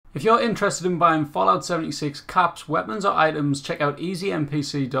If you're interested in buying Fallout 76 caps, weapons or items, check out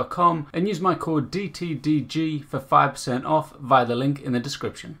easynpc.com and use my code DTDG for 5% off via the link in the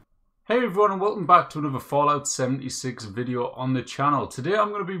description. Hey everyone and welcome back to another Fallout 76 video on the channel. Today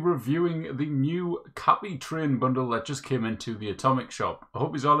I'm going to be reviewing the new Cappy Train Bundle that just came into the Atomic Shop. I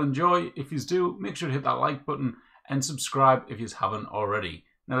hope you all enjoy. If you do, make sure to hit that like button and subscribe if you haven't already.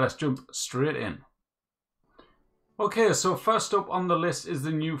 Now let's jump straight in. Okay, so first up on the list is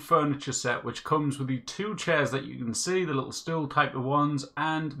the new furniture set, which comes with the two chairs that you can see, the little stool type of ones,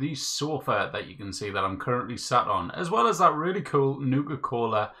 and the sofa that you can see that I'm currently sat on, as well as that really cool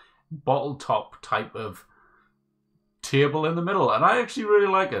Nuka-Cola bottle top type of table in the middle, and I actually really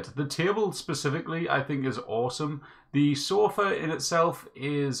like it. The table specifically I think is awesome. The sofa in itself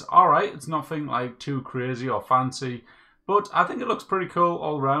is alright, it's nothing like too crazy or fancy, but I think it looks pretty cool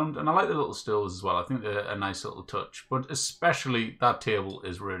all round, and I like the little stools as well. I think they're a nice little touch, but especially that table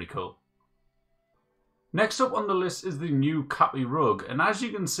is really cool. Next up on the list is the new Cappy rug, and as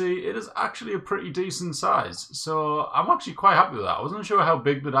you can see, it is actually a pretty decent size, so I'm actually quite happy with that. I wasn't sure how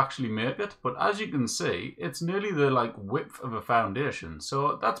big they'd actually make it, but as you can see, it's nearly the width of a foundation,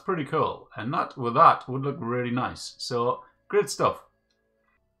 so that's pretty cool, and that would look really nice, so great stuff.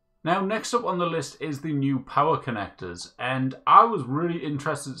 Now, next up on the list is the new power connectors, and I was really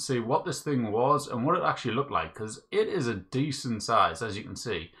interested to see what this thing was and what it actually looked like, because it is a decent size, as you can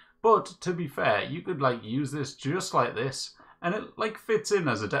see. But, to be fair, you could use this just like this, and it fits in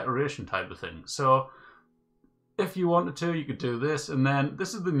as a decoration type of thing. So, if you wanted to, you could do this, and then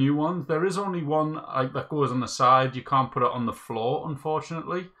this is the new one. There is only one that goes on the side. You can't put it on the floor,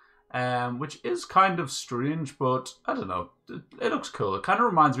 unfortunately. Which is kind of strange, but I don't know. It looks cool. It kind of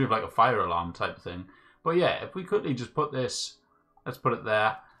reminds me of a fire alarm type of thing. But yeah, if we quickly just put this, let's put it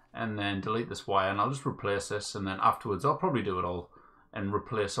there, and then delete this wire, and I'll just replace this, and then afterwards I'll probably do it all and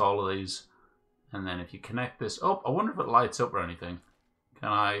replace all of these. And then if you connect this up, I wonder if it lights up or anything.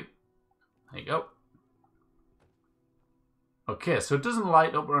 There you go. Okay, so it doesn't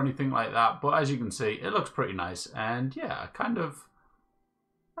light up or anything like that, but as you can see, it looks pretty nice, and yeah, I kind of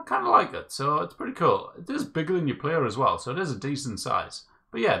like it, so it's pretty cool. It is bigger than your player as well, so it is a decent size.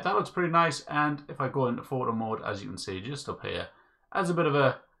 But yeah, that looks pretty nice, and if I go into photo mode, as you can see just up here, as a bit of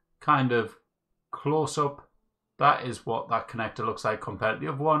a kind of close-up, that is what that connector looks like compared to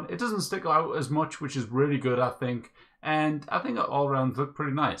the other one. It doesn't stick out as much, which is really good, I think, and I think it all round look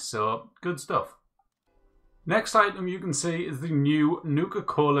pretty nice, so good stuff. Next item you can see is the new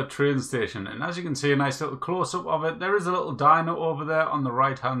Nuka-Cola train station, and as you can see a nice little close-up of it, there is a little dino over there on the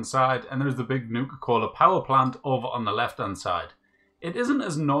right hand side, and there's the big Nuka-Cola power plant over on the left hand side. It isn't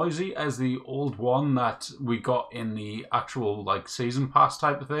as noisy as the old one that we got in the actual season pass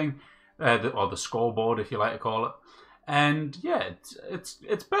type of thing, or the scoreboard if you like to call it. And yeah,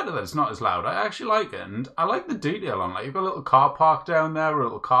 it's better that it's not as loud. I actually like it, and I like the detail on it. You've got a little car park down there, a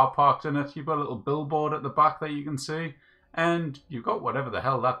little car parked in it. You've got a little billboard at the back that you can see, and you've got whatever the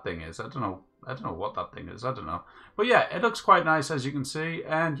hell that thing is. I don't know what that thing is. I don't know, but yeah, it looks quite nice as you can see,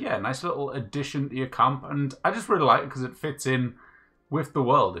 and yeah, nice little addition to your camp. And I just really like it because it fits in with the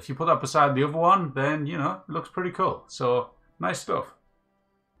world. If you put that beside the other one, then it looks pretty cool. So nice stuff.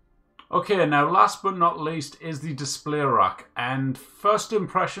 Okay, now last but not least is the display rack, and first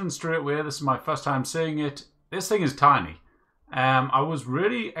impression straight away, this is my first time seeing it, this thing is tiny. I was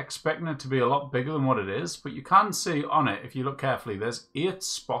really expecting it to be a lot bigger than what it is, but you can see on it, if you look carefully, there's 8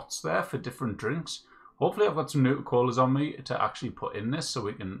 spots there for different drinks. Hopefully I've got some Nuka-Colas on me to actually put in this so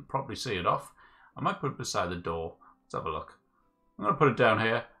we can properly see it off. I might put it beside the door. Let's have a look. I'm going to put it down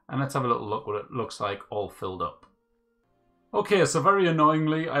here, and let's have a little look what it looks like all filled up. Okay, so very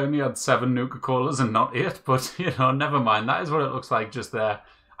annoyingly, I only had 7 Nuka-Colas and not 8, but, never mind. That is what it looks like just there.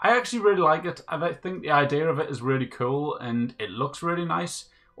 I actually really like it. I think the idea of it is really cool, and it looks really nice.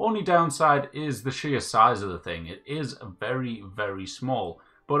 Only downside is the sheer size of the thing. It is very, very small.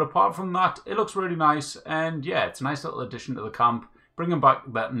 But apart from that, it looks really nice, and yeah, it's a nice little addition to the camp, bringing back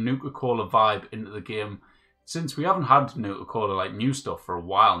that Nuka-Cola vibe into the game, since we haven't had Nuka-Cola new stuff for a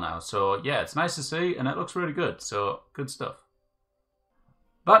while now. So yeah, it's nice to see, and it looks really good, so good stuff.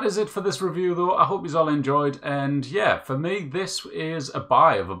 That is it for this review though. I hope you all enjoyed, and yeah, for me this is a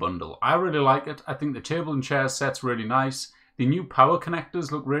buy of a bundle. I really like it. I think the table and chair set's really nice. The new power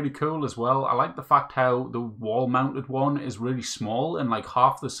connectors look really cool as well. I like the fact how the wall mounted one is really small and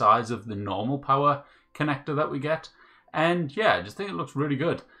half the size of the normal power connector that we get. And yeah, I just think it looks really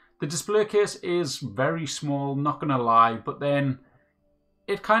good. The display case is very small, not gonna lie, but then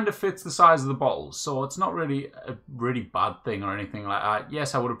it kind of fits the size of the bottles, so it's not really a really bad thing or anything like that.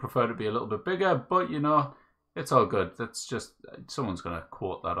 Yes, I would have preferred it to be a little bit bigger, but It's all good. That's just, someone's going to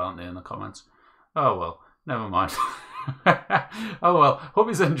quote that, aren't they, in the comments? Oh well, never mind. Oh well, hope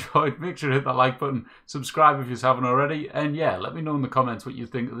you enjoyed. Make sure to hit that like button, subscribe if you haven't already, and yeah, let me know in the comments what you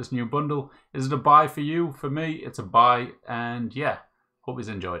think of this new bundle. Is it a buy for you? For me, it's a buy, and yeah, hope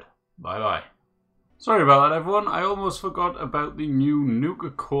you enjoyed. Bye bye. Sorry about that, everyone. I almost forgot about the new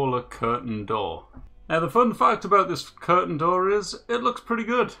Nuka-Cola curtain door. Now, the fun fact about this curtain door is it looks pretty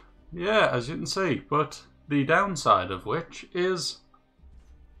good. Yeah, as you can see, but the downside of which is,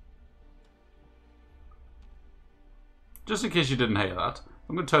 just in case you didn't hear that,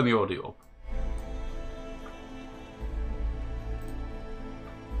 I'm going to turn the audio up.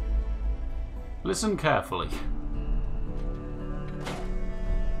 Listen carefully.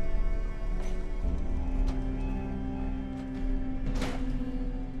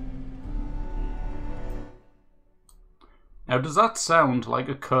 Now, does that sound like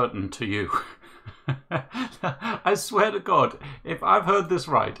a curtain to you? I swear to God, if I've heard this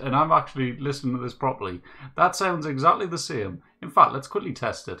right and I'm actually listening to this properly, that sounds exactly the same. In fact, let's quickly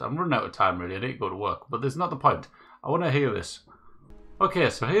test it. I'm running out of time really, I need to go to work, but that's not the point. I want to hear this. Okay,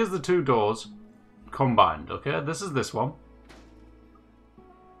 so here's the two doors combined, okay? This is this one.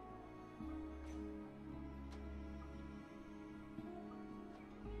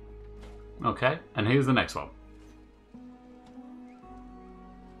 Okay, and here's the next one.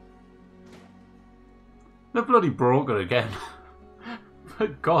 They bloody broke it again. For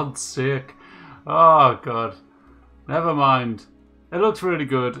God's sake. Oh, God. Never mind. It looks really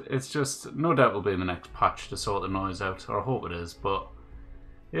good. It's just, no doubt will be in the next patch to sort the noise out. Or I hope it is, but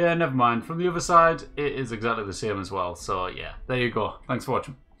yeah, never mind. From the other side, it is exactly the same as well. So yeah, there you go. Thanks for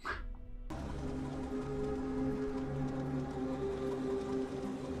watching.